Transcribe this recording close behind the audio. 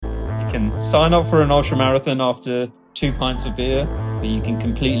can sign up for an ultramarathon after 2 pints of beer, but you can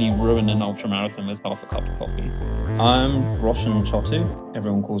completely ruin an ultramarathon with half a cup of coffee. I'm Roshan Chhotu.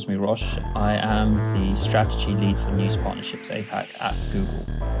 Everyone calls me Rosh. I am the strategy lead for news partnerships APAC at Google.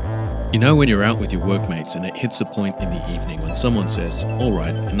 You know when you're out with your workmates and it hits a point in the evening when someone says, "All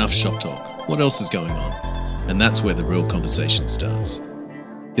right, enough shop talk. What else is going on?" And that's where the real conversation starts.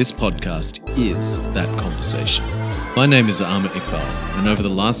 This podcast is that conversation. My name is Ahmed Iqbal, and over the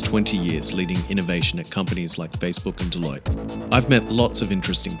last 20 years leading innovation at companies like Facebook and Deloitte, I've met lots of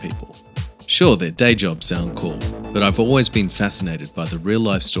interesting people. Sure, their day jobs sound cool, but I've always been fascinated by the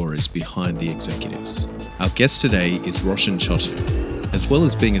real-life stories behind the executives. Our guest today is Roshan Chhotu. As well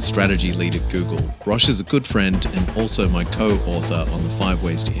as being a strategy lead at Google, Rosh is a good friend and also my co-author on the 5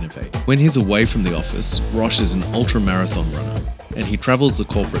 Ways to Innovate. When he's away from the office, Rosh is an ultramarathon runner, and he travels the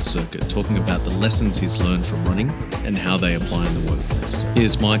corporate circuit talking about the lessons he's learned from running and how they apply in the workplace.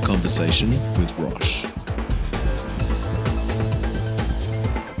 Here's my conversation with Rosh.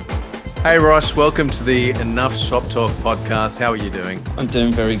 Hey Rosh, welcome to the Enough Shop Talk podcast. How are you doing? I'm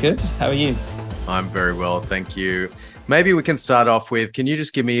doing very good. How are you? I'm very well, thank you. Maybe we can start off with, can you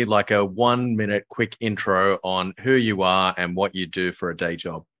just give me like a 1-minute quick intro on who you are and what you do for a day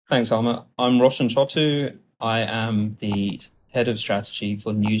job? Thanks, Ahmed. I'm Roshan Chhotu. I am the head of strategy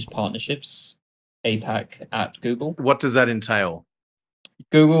for news partnerships APAC at Google. What does that entail?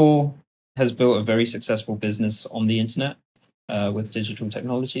 Google has built a very successful business on the internet with digital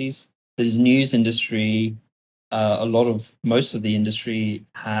technologies. The news industry, most of the industry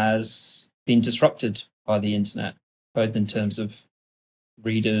has been disrupted by the internet, both in terms of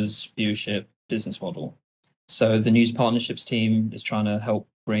readers, viewership, business model. So the news partnerships team is trying to help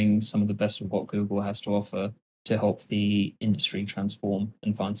bring some of the best of what Google has to offer to help the industry transform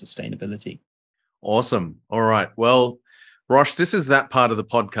and find sustainability. Awesome. All right. Well, Rosh, this is that part of the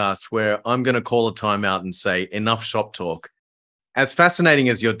podcast where I'm going to call a timeout and say enough shop talk. As fascinating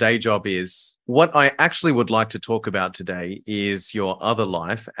as your day job is, what I actually would like to talk about today is your other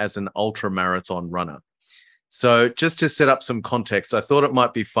life as an ultramarathon runner. So just to set up some context, I thought it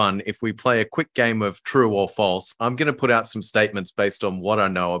might be fun if we play a quick game of true or false. I'm going to put out some statements based on what I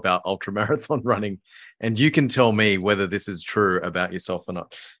know about ultramarathon running, and you can tell me whether this is true about yourself or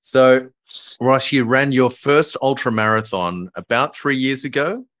not. So, Rosh, you ran your first ultramarathon about 3 years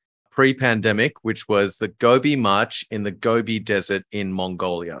ago, pre-pandemic, which was the Gobi March in the Gobi Desert in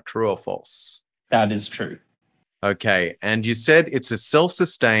Mongolia. True or false? That is true. Okay. And you said it's a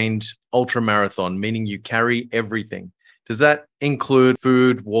self-sustained ultramarathon, meaning you carry everything. Does that include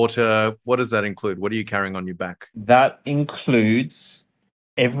food, water? What does that include? What are you carrying on your back? That includes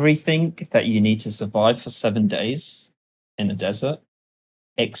everything that you need to survive for 7 days in a desert,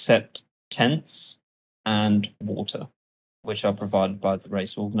 except tents and water, which are provided by the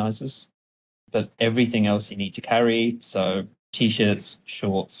race organizers. But everything else you need to carry, so t-shirts,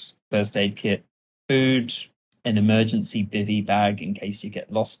 shorts, first aid kit, food, an emergency bivvy bag in case you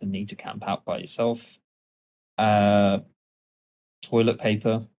get lost and need to camp out by yourself, toilet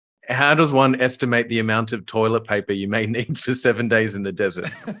paper. How does one estimate the amount of toilet paper you may need for 7 days in the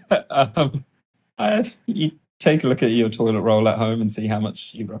desert? You take a look at your toilet roll at home and see how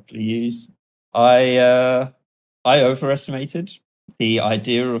much you roughly use. I overestimated. The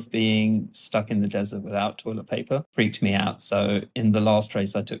idea of being stuck in the desert without toilet paper freaked me out. So in the last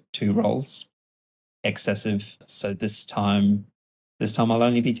race, I took 2 rolls. Excessive. So this time I'll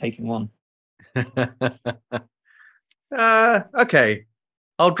only be taking 1. Okay.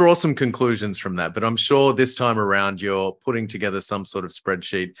 I'll draw some conclusions from that, but I'm sure this time around you're putting together some sort of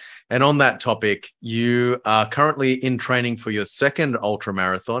spreadsheet. And on that topic, you are currently in training for your second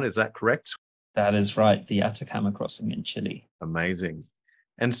ultramarathon. Is that correct? That is right. The Atacama Crossing in Chile. Amazing.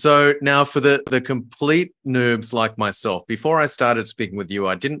 And so now for the complete noobs like myself, before I started speaking with you,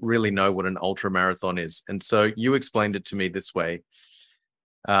 I didn't really know what an ultramarathon is. And so you explained it to me this way.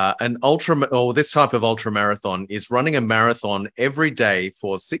 This type of ultramarathon is running a marathon every day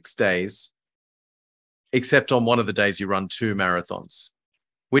for 6 days, except on one of the days you run 2 marathons,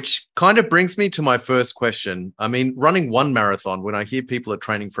 which kind of brings me to my first question. I mean, running 1 marathon, when I hear people are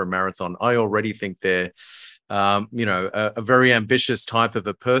training for a marathon, I already think they're a very ambitious type of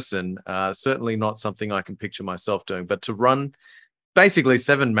a person, certainly not something I can picture myself doing. But to run basically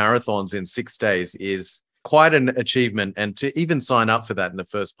 7 marathons in 6 days is quite an achievement. And to even sign up for that in the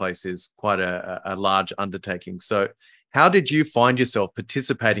first place is quite a large undertaking. So how did you find yourself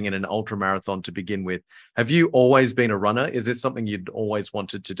participating in an ultramarathon to begin with? Have you always been a runner? Is this something you'd always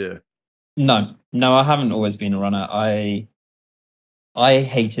wanted to do? No, I haven't always been a runner. I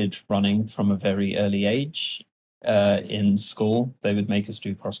hated running from a very early age. in school. They would make us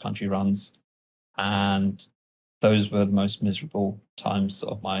do cross-country runs, and those were the most miserable times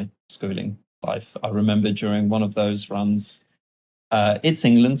of my schooling life. I remember during one of those runs, it's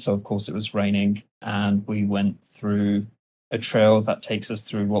England, so of course it was raining, and we went through a trail that takes us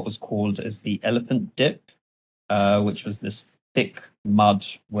through what was called as the Elephant Dip, which was this thick mud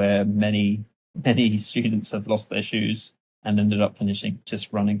where many students have lost their shoes and ended up finishing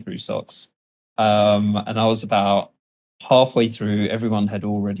just running through socks. And I was about halfway through; everyone had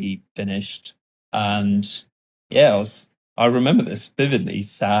already finished, and yeah, I remember this vividly.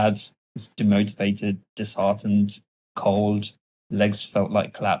 Sad, was demotivated, disheartened, cold, legs felt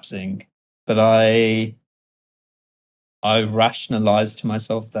like collapsing. But I rationalized to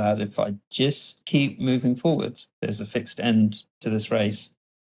myself that if I just keep moving forward, there's a fixed end to this race.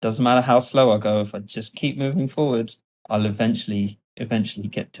 Doesn't matter how slow I go, if I just keep moving forward, I'll eventually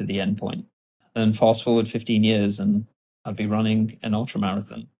get to the end point. And fast forward 15 years and I'd be running an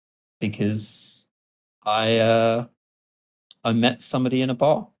ultramarathon because I met somebody in a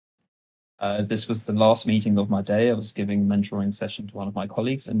bar. This was the last meeting of my day. I was giving a mentoring session to one of my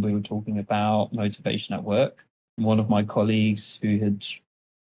colleagues, and we were talking about motivation at work. One of my colleagues who had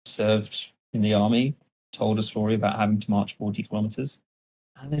served in the army told a story about having to march 40 kilometers.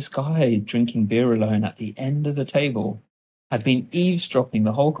 And this guy drinking beer alone at the end of the table had been eavesdropping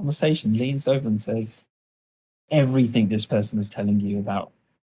the whole conversation, leans over and says, everything this person is telling you about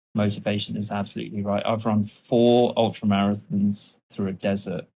motivation is absolutely right. I've run 4 ultramarathons through a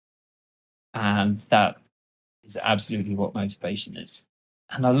desert, and that is absolutely what motivation is.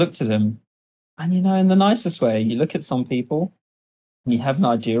 And I looked at him, and in the nicest way, you look at some people and you have an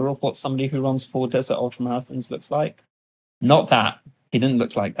idea of what somebody who runs 4 desert ultramarathons looks like. Not that. He didn't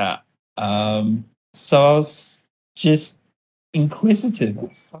look like that. So I was just inquisitive.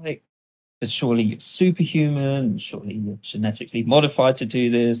 It's like, but surely you're superhuman, surely you're genetically modified to do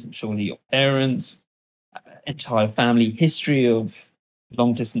this, and surely your parents, entire family history of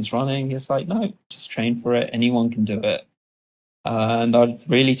long distance running. He's like, no, just train for it. Anyone can do it. And I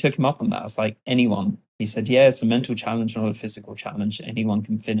really took him up on that. I was like, anyone. He said, yeah, it's a mental challenge, not a physical challenge. Anyone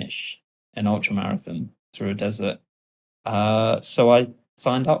can finish an ultra marathon through a desert. So I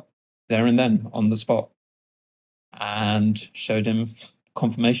signed up there and then on the spot and showed him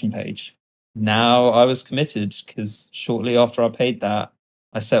confirmation page. Now I was committed because shortly after I paid that,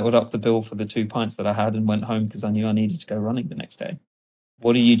 I settled up the bill for the 2 pints that I had and went home because I knew I needed to go running the next day.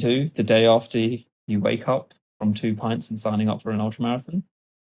 What do the day after you wake up from 2 pints and signing up for an ultramarathon?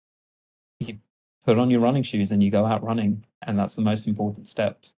 You put on your running shoes and you go out running, and that's the most important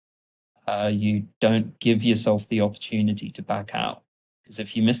step. You don't give yourself the opportunity to back out, because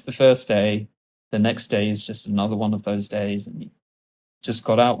if you miss the first day, the next day is just another one of those days, and you just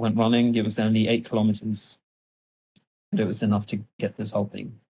got out, went running. It was only 8 kilometers, but it was enough to get this whole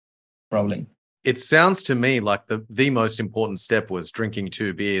thing rolling. It sounds to me like the most important step was drinking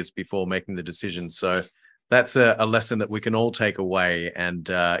 2 beers before making the decision. So that's a lesson that we can all take away. And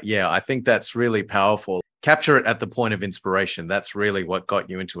yeah, I think that's really powerful. Capture it at the point of inspiration. That's really what got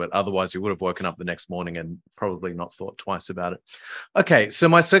you into it. Otherwise, you would have woken up the next morning and probably not thought twice about it. Okay, so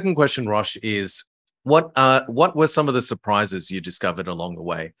my second question, Rosh, is what were some of the surprises you discovered along the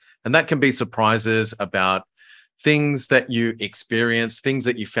way? And that can be surprises about things that you experienced, things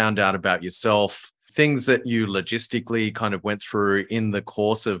that you found out about yourself, things that you logistically kind of went through in the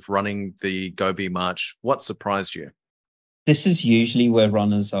course of running the Gobi March. What surprised you? This is usually where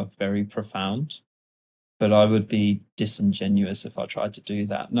runners are very profound, but I would be disingenuous if I tried to do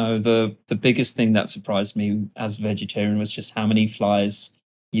that. No, the biggest thing that surprised me as a vegetarian was just how many flies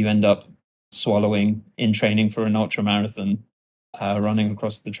you end up swallowing in training for an ultra marathon. Running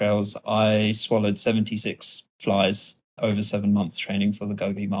across the trails, I swallowed 76 flies over 7 months training for the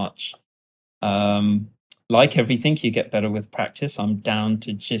Gobi March. Like everything, you get better with practice. I'm down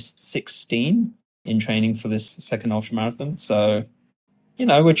to just 16 in training for this second ultra marathon. So,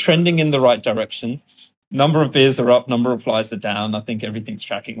 we're trending in the right direction. Number of beers are up, number of flies are down. I think everything's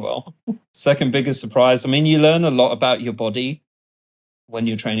tracking well. Second biggest surprise, you learn a lot about your body when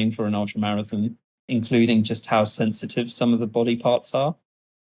you're training for an ultra marathon, including just how sensitive some of the body parts are.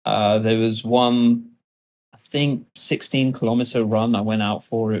 There was one, I think, 16-kilometer run I went out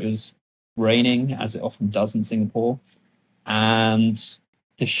for. It was raining, as it often does in Singapore. And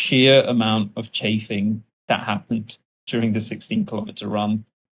the sheer amount of chafing that happened during the 16-kilometer run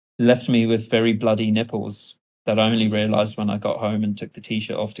left me with very bloody nipples that I only realized when I got home and took the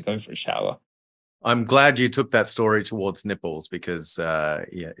t-shirt off to go for a shower. I'm glad you took that story towards nipples because,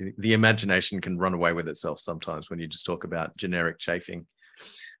 yeah, the imagination can run away with itself sometimes when you just talk about generic chafing.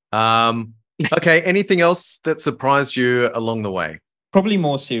 Okay, anything else that surprised you along the way? Probably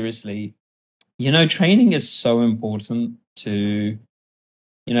more seriously, training is so important to,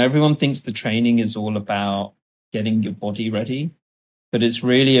 everyone thinks the training is all about getting your body ready, but it's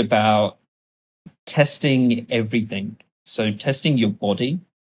really about testing everything. So testing your body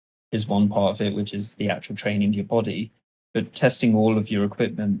is one part of it, which is the actual training your body, but testing all of your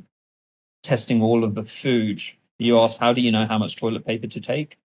equipment, testing all of the food. You ask, how do you know how much toilet paper to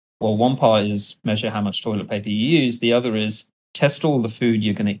take? Well, one part is measure how much toilet paper you use. The other is test all the food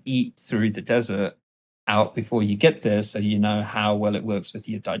you're going to eat through the desert out before you get there, so you know how well it works with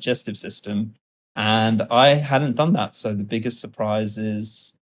your digestive system. And I hadn't done that. So the biggest surprise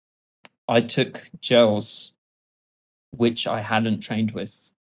is I took gels which I hadn't trained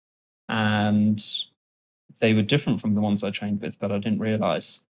with, and they were different from the ones I trained with, but I didn't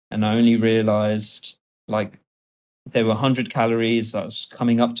realize. And I only realized like there were 100 calories. I was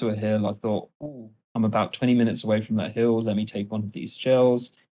coming up to a hill. I thought, oh, I'm about 20 minutes away from that hill. Let me take one of these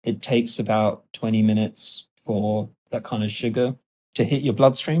gels. It takes about 20 minutes for that kind of sugar to hit your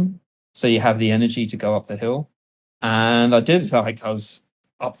bloodstream, so you have the energy to go up the hill. And I did. Like, I was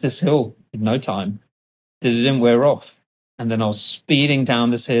up this hill in no time. It didn't wear off. And then I was speeding down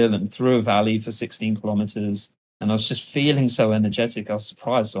this hill and through a valley for 16 kilometers. And I was just feeling so energetic. I was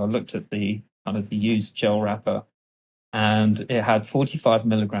surprised. So I looked at the kind of the used gel wrapper, and it had 45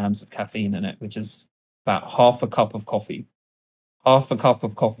 milligrams of caffeine in it, which is about half a cup of coffee. Half a cup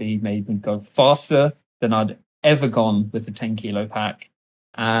of coffee made me go faster than I'd ever gone with a 10-kilo pack.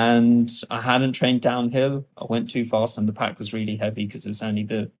 And I hadn't trained downhill. I went too fast, and the pack was really heavy because it was only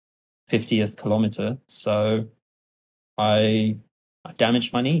the 50th kilometer. So I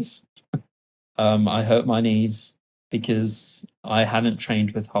damaged my knees. I hurt my knees because I hadn't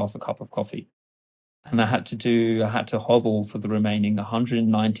trained with half a cup of coffee. And I had to hobble for the remaining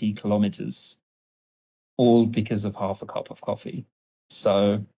 190 kilometers, all because of half a cup of coffee.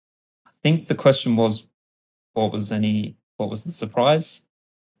 So I think the question was, what was the surprise?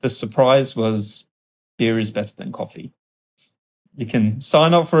 The surprise was beer is better than coffee. You can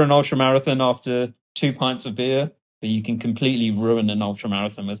sign up for an ultra marathon after 2 pints of beer, but you can completely ruin an ultra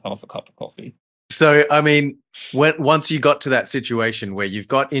marathon with half a cup of coffee. So, I mean, once you got to that situation where you've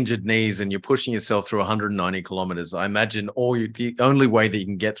got injured knees and you're pushing yourself through 190 kilometers, I imagine the only way that you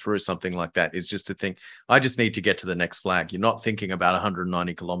can get through something like that is just to think, I just need to get to the next flag. You're not thinking about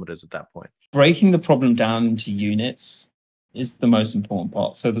 190 kilometers at that point. Breaking the problem down into units is the most important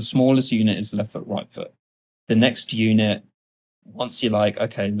part. So the smallest unit is left foot, right foot. The next unit, once you're like,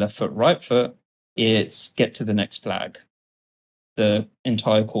 okay, left foot, right foot, it's get to the next flag. The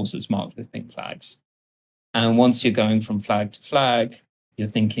entire course is marked with pink flags. And once you're going from flag to flag, you're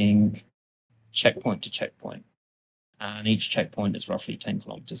thinking checkpoint to checkpoint. And each checkpoint is roughly 10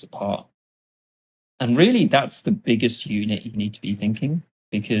 kilometers apart. And really, that's the biggest unit you need to be thinking,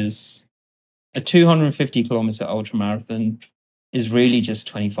 because a 250 kilometer ultra marathon is really just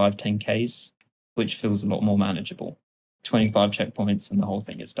 25 10Ks, which feels a lot more manageable. 25 checkpoints and the whole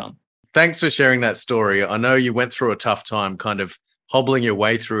thing is done. Thanks for sharing that story. I know you went through a tough time, kind of hobbling your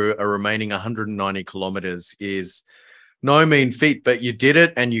way through a remaining 190 kilometers is no mean feat, but you did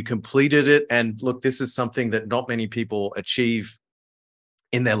it and you completed it. And look, this is something that not many people achieve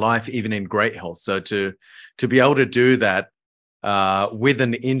in their life, even in great health. So to be able to do that with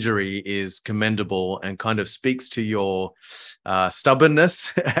an injury is commendable and kind of speaks to your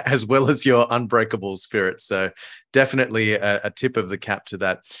stubbornness as well as your unbreakable spirit. So definitely a tip of the cap to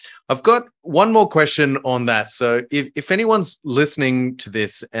that. I've got one more question on that. So if anyone's listening to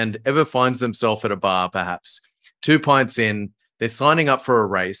this and ever finds themselves at a bar, perhaps 2 pints in, they're signing up for a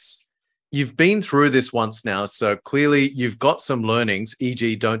race. You've been through this once now, so clearly you've got some learnings,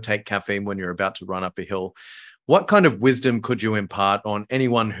 e.g. don't take caffeine when you're about to run up a hill. What kind of wisdom could you impart on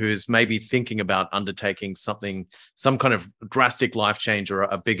anyone who's maybe thinking about undertaking some kind of drastic life change or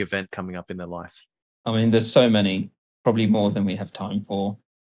a big event coming up in their life? I mean, there's so many, probably more than we have time for.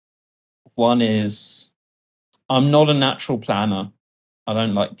 One is, I'm not a natural planner. I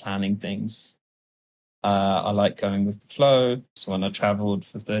don't like planning things. I like going with the flow. So when I traveled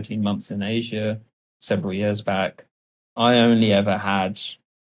for 13 months in Asia several years back, I only ever had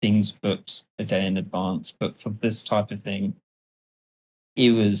things booked a day in advance. But for this type of thing,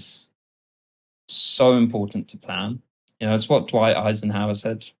 it was so important to plan. It's what Dwight Eisenhower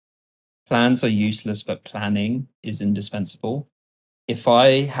said. Plans are useless, but planning is indispensable. If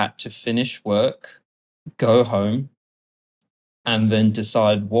I had to finish work, go home, and then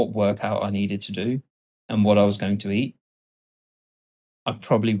decide what workout I needed to do and what I was going to eat, I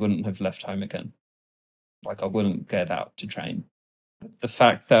probably wouldn't have left home again. Like, I wouldn't get out to train. The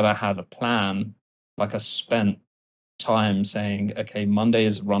fact that I had a plan, like I spent time saying, okay, Monday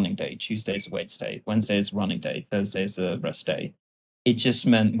is a running day, Tuesday is a weights day, Wednesday is a running day, Thursday is a rest day. It just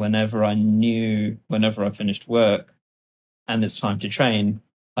meant whenever I finished work and it's time to train,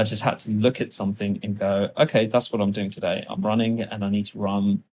 I just had to look at something and go, okay, that's what I'm doing today. I'm running and I need to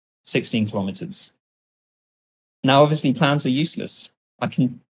run 16 kilometers. Now, obviously, plans are useless. I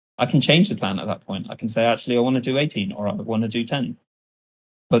can change the plan at that point. I can say, actually, I want to do 18 or I want to do 10.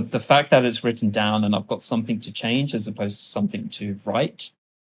 But the fact that it's written down and I've got something to change as opposed to something to write,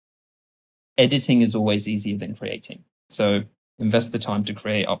 editing is always easier than creating. So invest the time to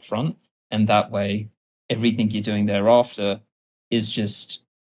create upfront. And that way, everything you're doing thereafter is just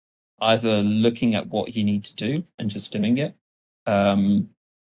either looking at what you need to do and just doing it,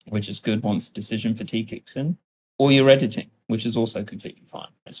 which is good once decision fatigue kicks in, or you're editing, which is also completely fine.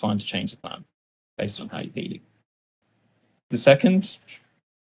 It's fine to change the plan based on how you're feeling. The second,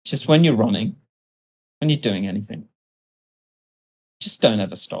 just when you're running, when you're doing anything, just don't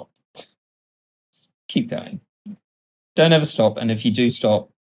ever stop. Keep going. Don't ever stop. And if you do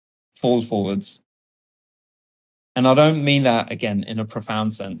stop, fall forwards. And I don't mean that, again, in a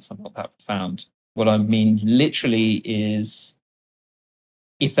profound sense. I'm not that profound. What I mean literally is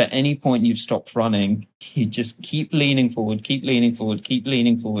if at any point you've stopped running, you just keep leaning forward, keep leaning forward, keep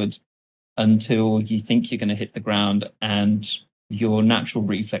leaning forward until you think you're going to hit the ground and your natural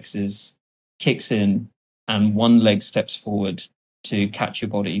reflexes kicks in and one leg steps forward to catch your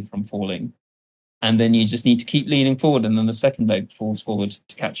body from falling. And then you just need to keep leaning forward and then the second leg falls forward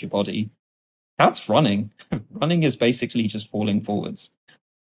to catch your body. That's running. Running is basically just falling forwards.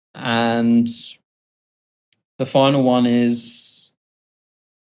 And the final one is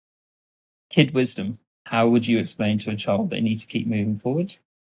kid wisdom. How would you explain to a child they need to keep moving forward?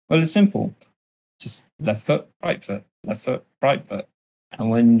 Well, it's simple. Just left foot, right foot, left foot, right foot. And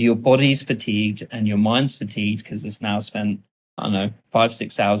when your body's fatigued and your mind's fatigued because it's now spent,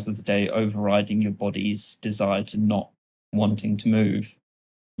 5-6 hours of the day overriding your body's desire to not wanting to move,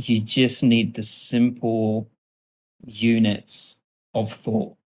 you just need the simple units of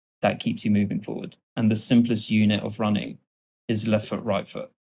thought that keeps you moving forward. And the simplest unit of running is left foot, right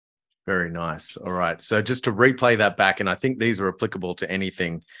foot. Very nice. All right. So just to replay that back, and I think these are applicable to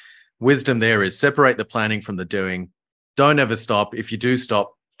anything. Wisdom there is separate the planning from the doing. Don't ever stop. If you do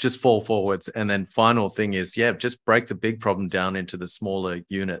stop, just fall forwards. And then final thing is, just break the big problem down into the smaller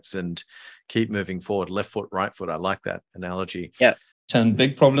units and keep moving forward. Left foot, right foot. I like that analogy. Yeah. Turn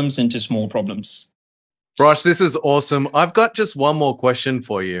big problems into small problems. Rosh, this is awesome. I've got just one more question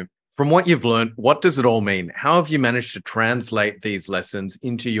for you. From what you've learned, what does it all mean? How have you managed to translate these lessons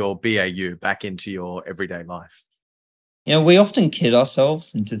into your BAU, back into your everyday life? We often kid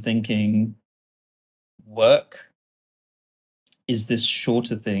ourselves into thinking work is this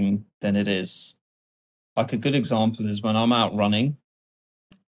shorter thing than it is. Like a good example is when I'm out running,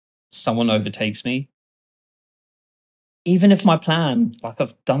 someone overtakes me. Even if my plan, like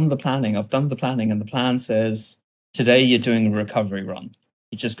I've done the planning and the plan says, today you're doing a recovery run.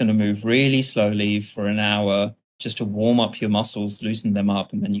 You're just going to move really slowly for an hour just to warm up your muscles, loosen them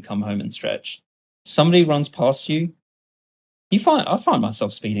up, and then you come home and stretch. Somebody runs past you, I find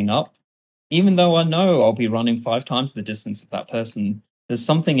myself speeding up. Even though I know I'll be running 5 times the distance of that person, there's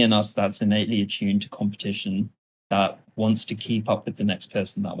something in us that's innately attuned to competition, that wants to keep up with the next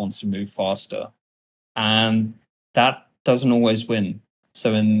person, that wants to move faster. And that doesn't always win.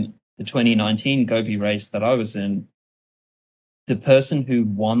 So in the 2019 Gobi race that I was in, the person who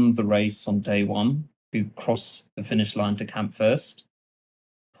won the race on day one, who crossed the finish line to camp first,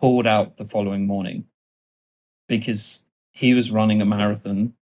 pulled out the following morning because he was running a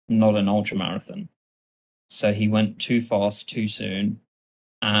marathon, not an ultra marathon. So he went too fast too soon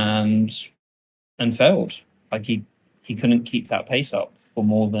and failed. Like he couldn't keep that pace up for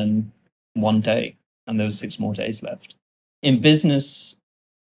more than one day, and there were 6 more days left. In business,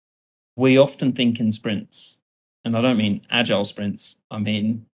 we often think in sprints, and I don't mean agile sprints. I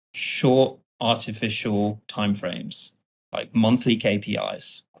mean short artificial timeframes, like monthly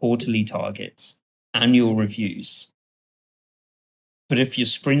KPIs, quarterly targets, annual reviews. But if you're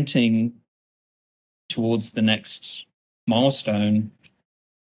sprinting towards the next milestone,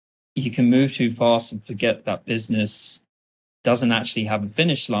 you can move too fast and forget that business doesn't actually have a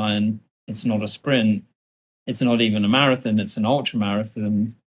finish line. It's not a sprint. It's not even a marathon. It's an ultra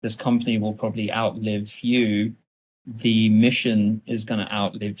marathon. This company will probably outlive you. The mission is going to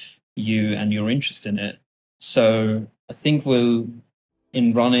outlive you and your interest in it. So I think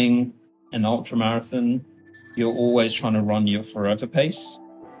in running an ultra marathon, you're always trying to run your forever pace.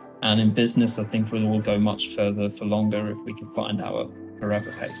 And in business, I think we'll all go much further for longer if we can find our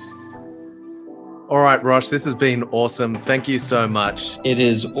forever pace. All right, Rosh, this has been awesome. Thank you so much. It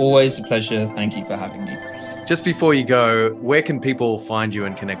is always a pleasure. Thank you for having me. Just before you go, where can people find you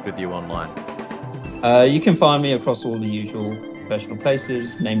and connect with you online? You can find me across all the usual professional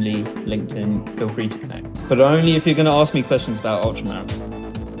places, namely LinkedIn. Feel free to connect, but only if you're going to ask me questions about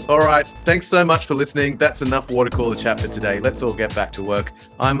ultramarathon. All right. Thanks so much for listening. That's enough water cooler chat for today. Let's all get back to work.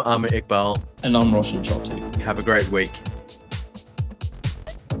 I'm Amr Iqbal. And I'm Roshan Chhotu. Have a great week.